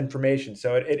tidbits of information.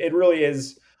 So it really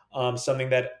is something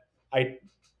that I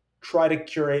try to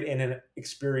curate in an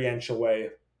experiential way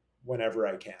whenever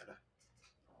I can.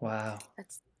 Wow.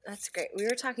 That's great. We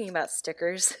were talking about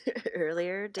stickers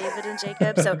earlier, David and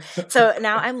Jacob. So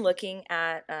now I'm looking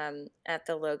at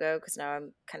the logo because now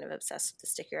I'm kind of obsessed with the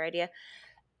sticker idea.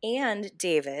 And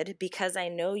David, because I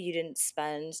know you didn't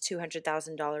spend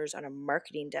 $200,000 on a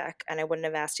marketing deck, and I wouldn't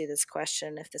have asked you this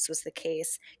question if this was the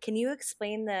case. Can you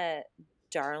explain the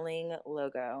Darling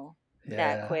logo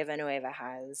that Yeah. Cueva Nueva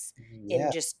has in Yeah.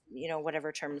 just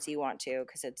whatever terms you want to?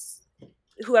 Because it's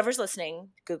whoever's listening,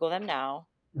 Google them now.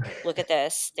 Look at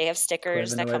this. They have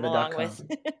stickers that come along Cuevanueva.com.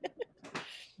 with.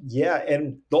 Yeah,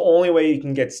 and the only way you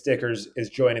can get stickers is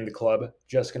joining the club.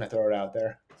 Just gonna throw it out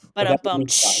there. But Without bump. any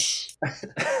doubt.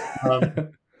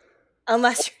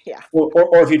 Unless, yeah.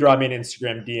 Or if you drop me an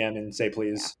Instagram DM and say Yeah.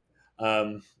 please.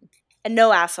 Um, And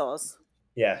no assholes.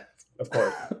 yeah, of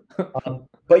course.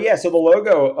 But yeah, so the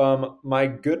logo, my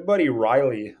good buddy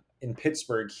Riley in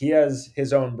Pittsburgh, he has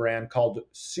his own brand called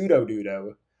Pseudo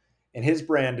Dudo, and his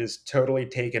brand is totally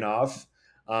taken off.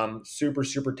 Super,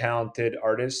 super talented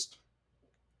artist.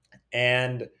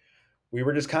 And we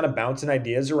were just kind of bouncing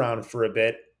ideas around for a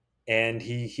bit. And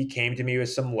he came to me with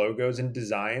some logos and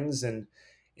designs, and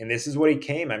this is what he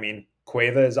came. I mean,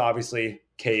 Cueva is obviously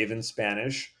cave in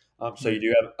Spanish. So you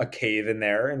do have a cave in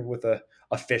there and with a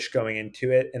fish going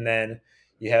into it. And then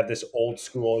you have this old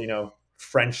school,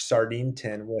 French sardine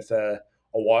tin with a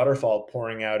waterfall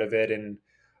pouring out of it and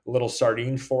a little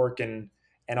sardine fork and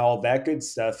all that good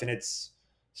stuff. And it's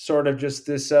sort of just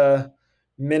this minimalist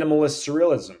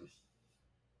surrealism.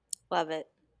 Love it.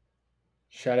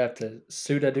 Shout out to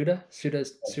Suda Duda. Suda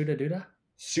Duda?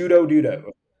 Pseudo Dudo.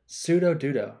 Pseudo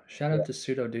Dudo. Shout Yeah. out to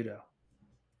Pseudo Dudo.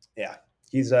 Yeah.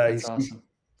 That's awesome.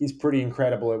 He's pretty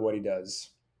incredible at what he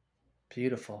does.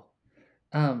 Beautiful.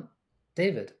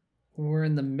 David, we're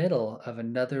in the middle of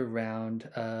another round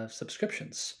of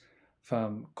subscriptions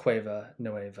from Cueva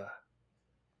Nueva.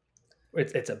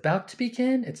 It's about to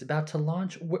begin. It's about to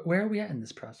launch. Where are we at in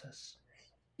this process?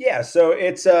 Yeah, so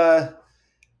it's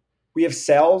we have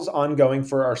sales ongoing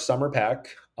for our summer pack.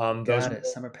 Got it.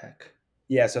 Summer pack.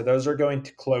 Yeah, so those are going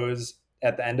to close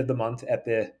at the end of the month, at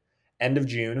the end of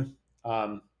June.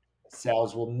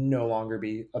 Sales will no longer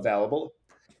be available.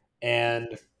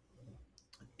 And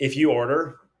if you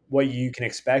order, what you can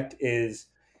expect is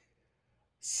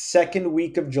second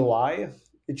week of July.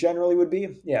 It generally would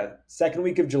be, yeah, second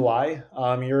week of July.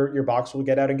 Your box will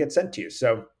get out and get sent to you.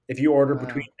 So if you order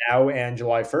between Wow. now and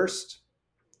July 1st,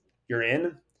 you're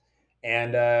in,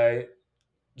 and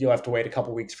you'll have to wait a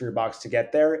couple weeks for your box to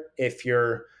get there. If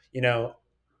you're,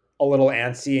 a little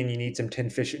antsy and you need some tin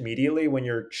fish immediately, when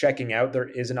you're checking out, there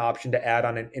is an option to add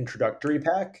on an introductory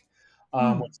pack.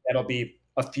 Which that'll be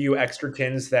a few extra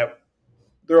tins that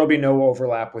there will be no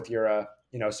overlap with your,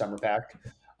 summer pack.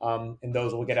 And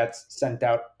those will get sent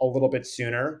out a little bit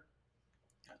sooner.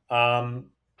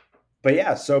 But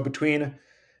yeah, so between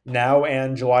now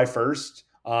and July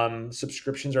 1st,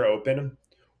 subscriptions are open.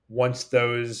 Once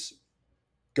those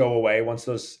go away, once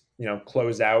those,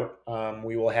 close out,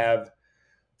 we will have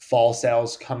fall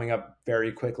sales coming up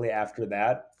very quickly after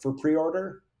that for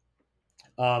pre-order.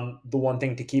 The one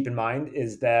thing to keep in mind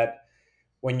is that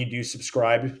when you do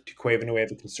subscribe to Cueva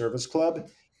Nueva Conservas Club,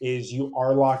 is you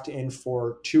are locked in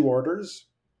for 2 orders.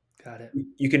 Got it.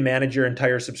 You can manage your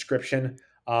entire subscription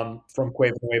from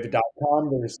cuevanueva.com.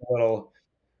 There's a little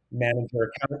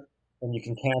manager account, and you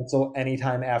can cancel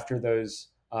anytime after those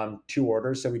 2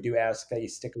 orders. So we do ask that you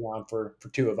stick around for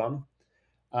 2 of them.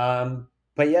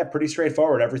 But yeah, pretty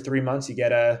straightforward. Every 3 months, you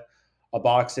get a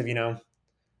box of,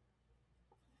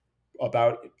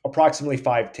 about approximately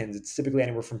 5 tins. It's typically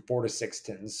anywhere from 4 to 6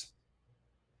 tins.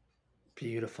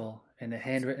 Beautiful. and a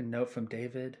handwritten note from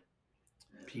David.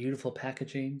 Beautiful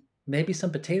packaging. Maybe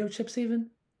some potato chips even.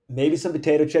 Maybe some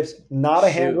potato chips. Not a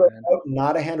Shoot, handwritten man. note.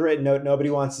 Not a handwritten note. Nobody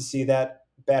wants to see that.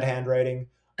 Bad handwriting.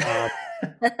 Um,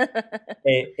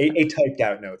 a typed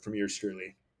out note from yours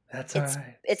truly. That's all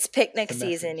right. It's It's picnic the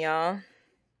season, message. y'all.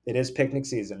 It is picnic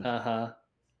season. Uh-huh.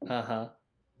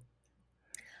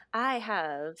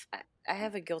 I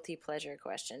have a guilty pleasure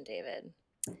question, David.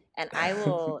 And I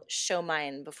will show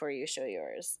mine before you show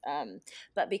yours.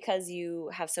 But because you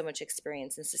have so much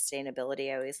experience in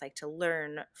sustainability, I always like to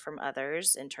learn from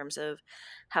others in terms of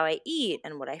how I eat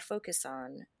and what I focus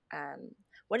on.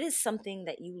 What is something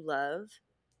that you love,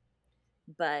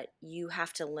 but you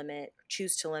have to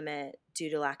choose to limit due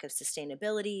to lack of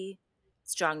sustainability,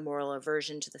 strong moral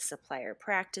aversion to the supplier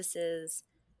practices?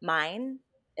 Mine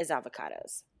is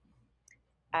avocados.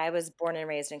 I was born and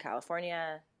raised in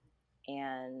California,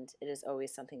 and it is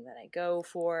always something that I go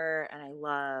for and I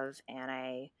love.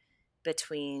 And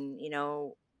between,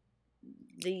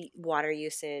 the water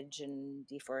usage and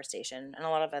deforestation and a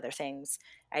lot of other things,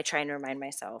 I try and remind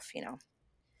myself,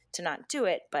 to not do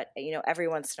it. But, every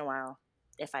once in a while,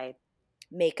 if I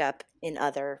make up in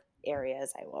other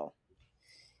areas, I will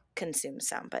consume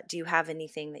some. But do you have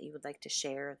anything that you would like to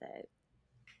share that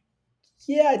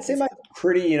Yeah, I'd say is mine's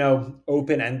pretty,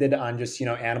 open ended on just,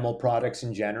 animal products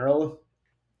in general.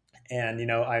 And,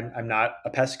 I'm not a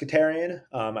pescatarian.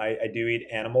 I do eat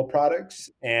animal products,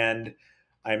 and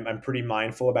I'm pretty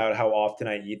mindful about how often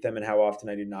I eat them and how often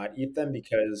I do not eat them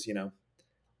because,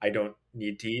 I don't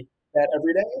need to eat that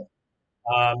every day.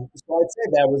 So I'd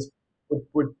say that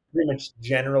would pretty much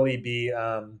generally be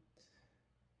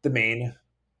the main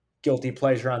guilty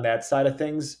pleasure on that side of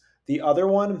things. The other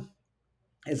one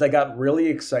is I got really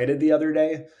excited the other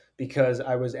day because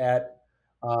I was at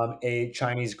a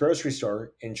Chinese grocery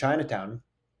store in Chinatown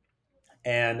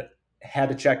and had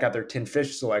to check out their tin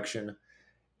fish selection.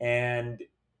 And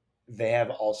they have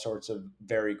all sorts of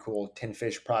very cool tin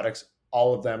fish products,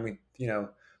 all of them with,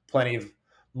 plenty of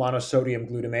monosodium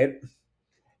glutamate.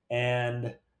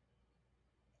 And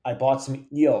I bought some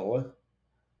eel,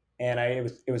 and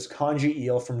it was congee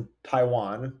eel from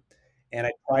Taiwan, and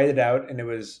I tried it out, and it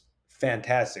was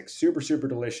fantastic, super super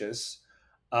delicious.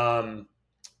 Um,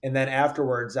 and then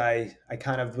afterwards, I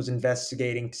kind of was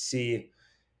investigating to see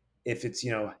if it's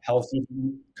healthy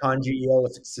congee eel,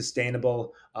 if it's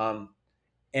sustainable,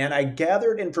 and I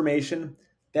gathered information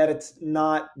that it's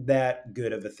not that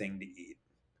good of a thing to eat.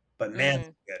 But man, it's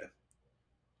mm, good.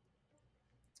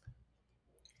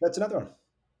 That's another one.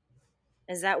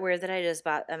 is that weird that I just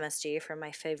bought MSG from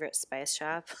my favorite spice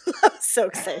shop? I'm so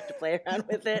excited to play around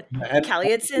with it. And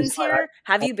Calutson's here.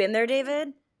 Have you been there, David?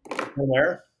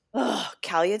 there, Oh,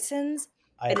 Calutson's.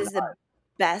 I It have is the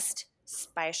best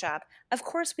spice shop. Of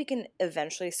course, we can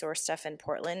eventually source stuff in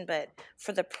Portland, but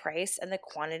for the price and the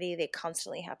quantity, they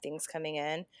constantly have things coming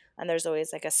in. And there's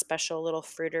always like a special little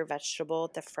fruit or vegetable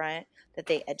at the front that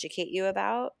they educate you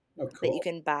about oh that you cool.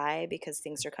 can buy because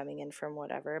things are coming in from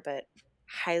whatever. But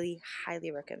highly,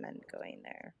 highly recommend going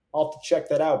there. I'll have to check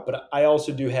that out. But I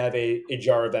also do have a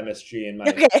jar of MSG in my.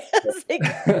 Okay. I was like,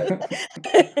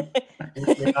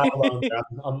 You're not alone there.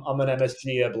 I'm an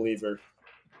MSG believer.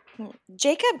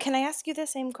 Jacob, can I ask you the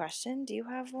same question? Do you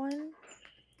have one?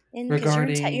 Because you're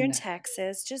in Regarding,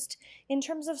 Texas, just in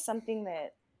terms of something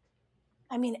that,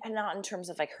 I mean, and not in terms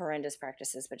of like horrendous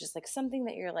practices, but just like something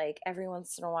that you're like every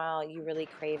once in a while you really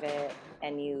crave it,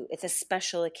 and it's a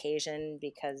special occasion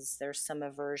because there's some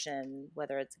aversion,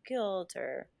 whether it's guilt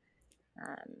or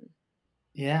um,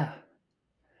 yeah,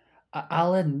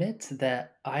 I'll admit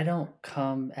that I don't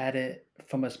come at it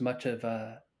from as much of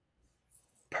a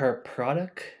per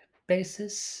product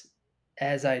basis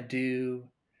as I do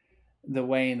the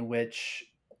way in which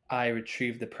I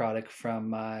retrieve the product from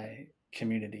my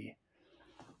community.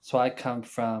 So I come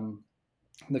from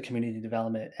the community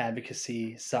development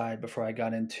advocacy side before I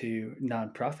got into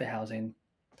nonprofit housing.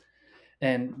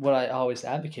 And what I always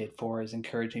advocate for is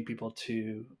encouraging people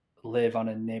to live on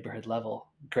a neighborhood level.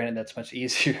 Granted, that's much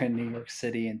easier in New York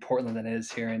City and Portland than it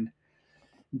is here in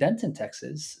Denton,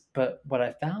 Texas. But what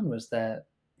I found was that,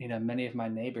 many of my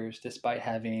neighbors, despite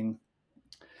having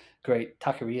great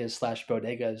taquerias slash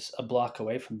bodegas a block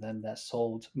away from them that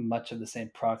sold much of the same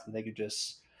product that they could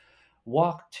just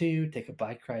walk to, take a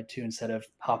bike ride to instead of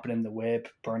hopping in the whip,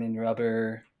 burning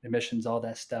rubber, emissions, all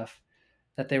that stuff,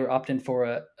 that they were opting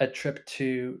for a trip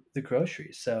to the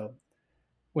grocery. So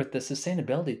with the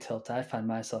sustainability tilt, I find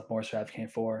myself more so advocating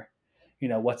for,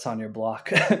 what's on your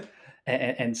block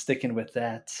and sticking with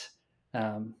that.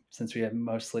 Since we have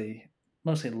mostly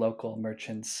local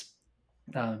merchants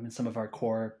in some of our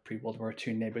core pre World War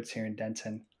II neighborhoods here in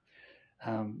Denton.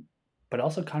 Um, but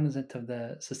also cognizant of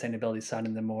the sustainability side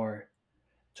in the more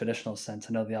traditional sense.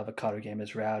 I know the avocado game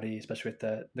is rowdy, especially with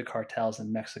the cartels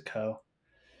in Mexico,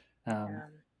 um, Um,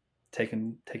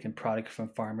 taking product from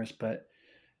farmers. But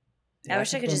I yeah, I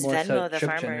wish I think a could little just more so Venmo the trip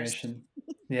farmers. generation.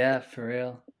 Yeah, for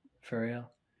real, for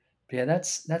real. But yeah,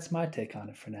 that's my take on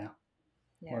it for now.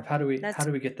 Or Yeah, of how do that's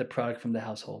we get the product from the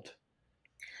household?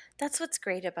 what's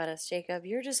great about us, Jacob.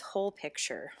 You're just whole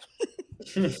picture.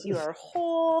 You are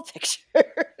whole picture.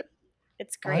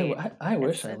 It's great. I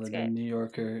wish I It's lived great. in New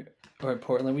York or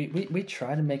Portland. We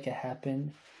try to make it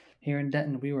happen here in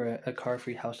Denton. We were a car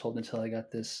free household until I got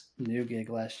this new gig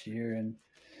last year, and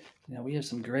we have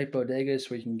some great bodegas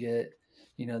where you can get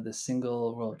the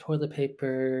single roll of toilet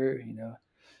paper,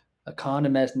 a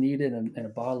condom as needed, and a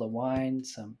bottle of wine,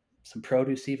 some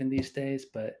produce even these days.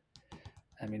 But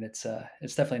I mean, it's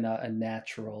definitely not a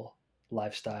natural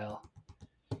lifestyle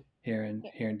here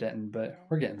in Denton, but Yeah.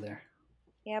 we're getting there.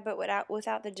 Yeah, but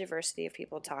without the diversity of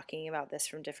people talking about this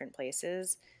from different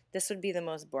places, this would be the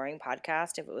most boring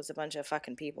podcast if it was a bunch of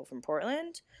fucking people from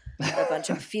Portland or a bunch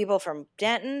of people from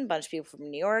Denton, a bunch of people from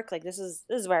New York. Like this is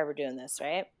why we're doing this,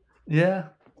 right? Yeah,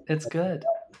 it's good.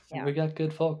 Yeah. We got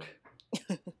good folk.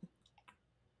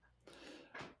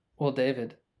 Well,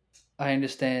 David, I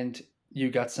understand you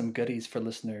got some goodies for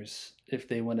listeners if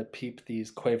they want to peep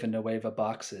these Cueva Nueva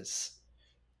boxes.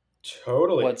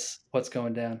 Totally. What's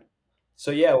going down? So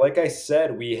yeah, like I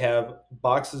said, we have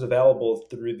boxes available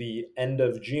through the end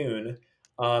of June.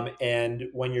 And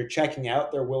when you're checking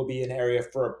out, there will be an area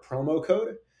for a promo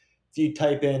code. If you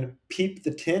type in "peep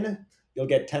the tin," you'll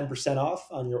get 10% off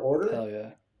on your order, Hell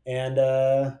yeah. and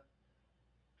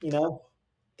you know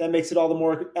that makes it all the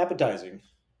more appetizing.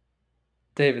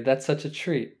 David, that's such a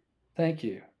treat. Thank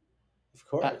you. Of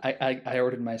course, I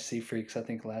ordered my Sea Freaks, I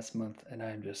think, last month, and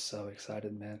I'm just so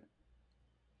excited, man.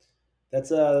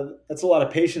 that's a lot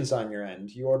of patience on your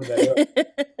end. You ordered that early.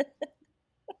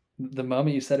 The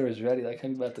moment you said it was ready, like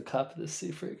I'm about to cop this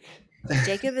Sea Freak.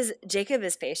 Jacob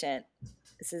is patient.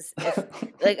 This is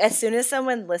like as soon as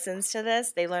someone listens to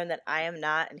this, they learn that I am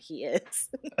not and he is.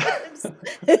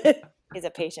 He's a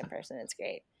patient person. It's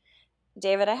great.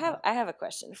 David, I have a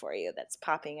question for you that's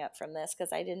popping up from this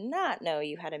because I did not know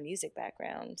you had a music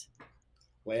background.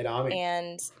 Lay it on me.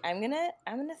 And I'm gonna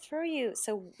throw you.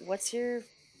 So what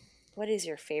is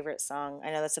your favorite song? I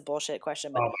know that's a bullshit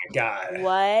question, but Oh my god!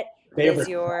 what is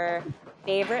your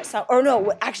favorite song? Or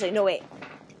no, actually, no wait.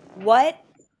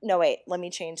 Let me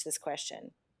change this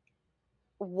question.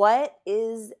 What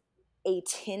is a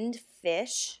tinned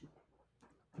fish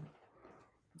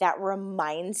that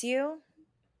reminds you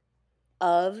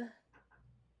of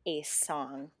a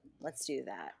song? Let's do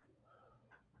that.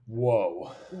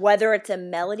 Whoa. Whether it's a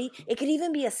melody, it could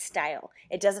even be a style.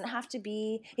 It doesn't have to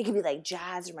be, it could be like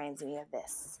jazz reminds me of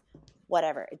this.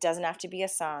 Whatever. It doesn't have to be a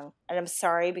song. And I'm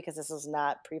sorry because this was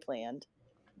not pre-planned,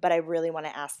 but I really want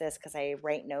to ask this because I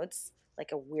write notes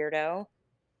like a weirdo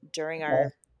during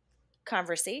our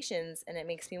conversations, and it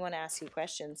makes me want to ask you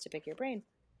questions to pick your brain.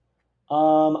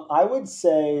 I would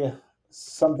say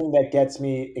something that gets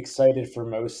me excited for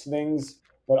most things,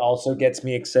 but also gets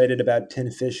me excited about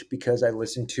tin fish because I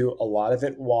listened to a lot of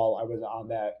it while I was on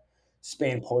that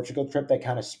Spain Portugal trip that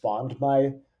kind of spawned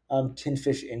my tin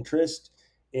fish interest.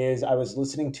 Is I was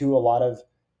listening to a lot of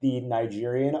the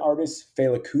Nigerian artist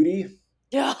Fela Kuti.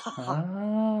 Yeah.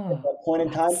 At that point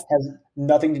in time has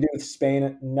nothing to do with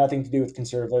Spain, nothing to do with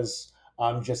conservas.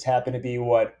 Just happened to be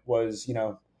what was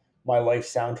my life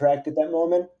soundtrack at that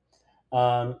moment.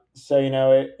 So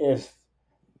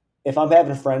if I'm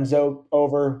having friends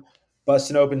over,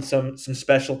 busting open some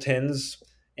special tins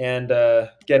and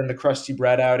getting the crusty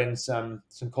bread out and some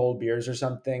cold beers or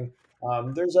something,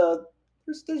 there's a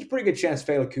pretty good chance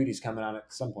Fela Kuti's coming on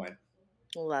at some point.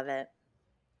 Love it.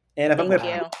 And Thank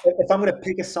you. if I'm gonna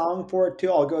pick a song for it too,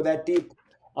 I'll go that deep.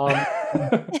 I'm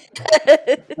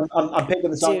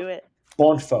picking the song Do it.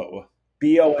 Bonfo,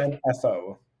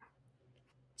 Bonfo.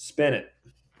 Spin it.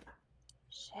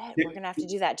 Shit, we're gonna have to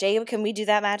do that. Jacob, can we do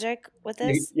that magic with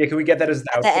this Yeah, can we get that as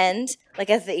the at the end? Like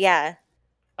yeah.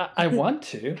 I want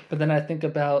to, but then I think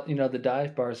about the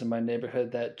dive bars in my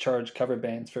neighborhood that charge cover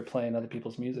bands for playing other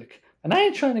people's music, and I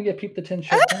ain't trying to get Peep the Tin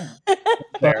shut down.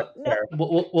 But Fair.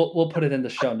 We'll put it in the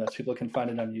show notes. People can find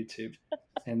it on YouTube,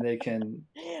 and they can.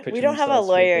 We don't have a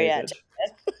lawyer yet.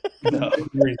 No,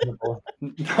 Reasonable.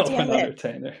 no, Damn we're not it.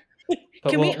 retainer.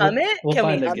 Can we hum it? We'll Can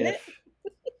we find a hum GIF.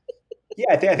 Yeah,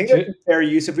 I think that's a fair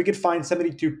use. If we could find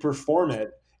somebody to perform it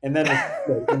and then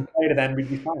play it, then we'd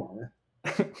be fine.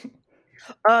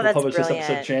 Oh, that's publish brilliant. this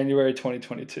episode January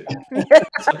 2022.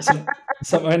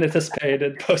 Some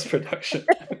unanticipated post-production.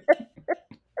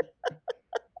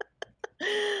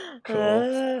 Cool.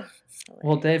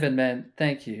 Well, David, man,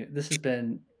 thank you. This has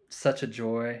been such a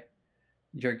joy.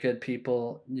 You're good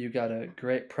people. You got a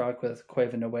great product with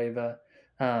Cueva Nueva.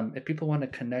 If people want to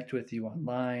connect with you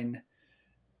online,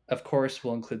 of course,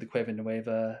 we'll include the Cueva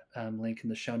Nueva link in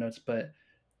the show notes, but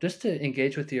just to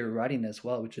engage with your writing as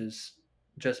well, which is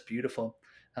just beautiful.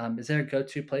 Is there a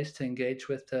go-to place to engage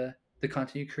with the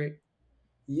content you create?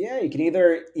 Yeah, you can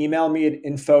either email me at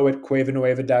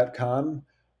info@cuevanueva.com,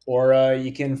 or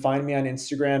you can find me on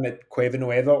Instagram at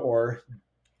Cuevanueva or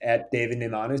at David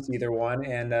Numanus, either one.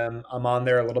 And I'm on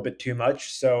there a little bit too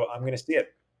much, so I'm going to see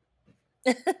it.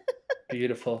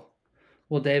 Beautiful.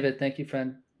 Well, David, thank you,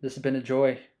 friend. This has been a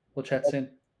joy. We'll chat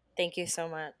soon. Thank you so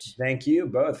much. Thank you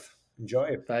both.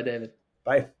 Enjoy. Bye, David.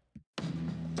 Bye.